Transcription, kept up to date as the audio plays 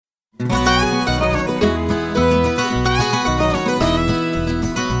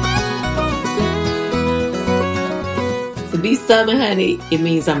Southern, honey, it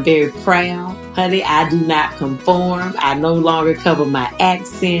means I'm very proud. Honey, I do not conform. I no longer cover my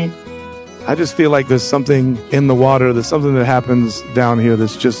accent. I just feel like there's something in the water, there's something that happens down here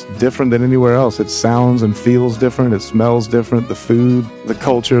that's just different than anywhere else. It sounds and feels different, it smells different, the food, the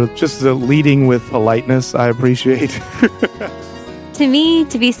culture, just the leading with politeness I appreciate. To me,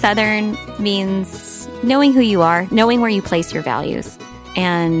 to be Southern means knowing who you are, knowing where you place your values.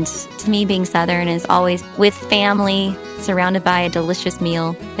 And to me, being Southern is always with family, surrounded by a delicious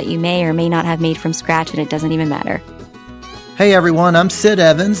meal that you may or may not have made from scratch, and it doesn't even matter. Hey everyone, I'm Sid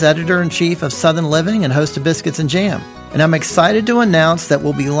Evans, Editor-in-Chief of Southern Living and host of Biscuits and Jam. And I'm excited to announce that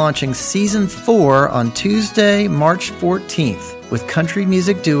we'll be launching Season 4 on Tuesday, March 14th with country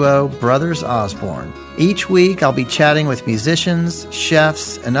music duo Brothers Osborne. Each week, I'll be chatting with musicians,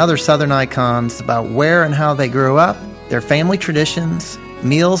 chefs, and other Southern icons about where and how they grew up, their family traditions,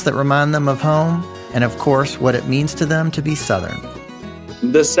 meals that remind them of home, and of course, what it means to them to be Southern.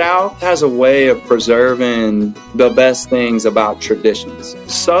 The South has a way of preserving the best things about traditions.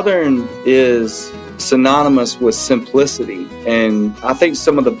 Southern is synonymous with simplicity, and I think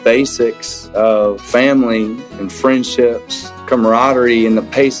some of the basics of family and friendships, camaraderie, and the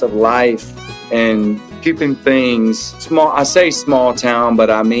pace of life, and keeping things small. I say small town, but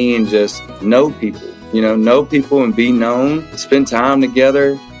I mean just know people. Know people and be known, spend time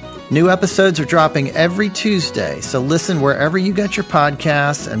together. New episodes are dropping every Tuesday, so listen wherever you get your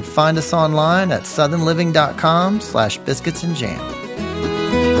podcasts and find us online at southernliving.com/biscuitsandjam.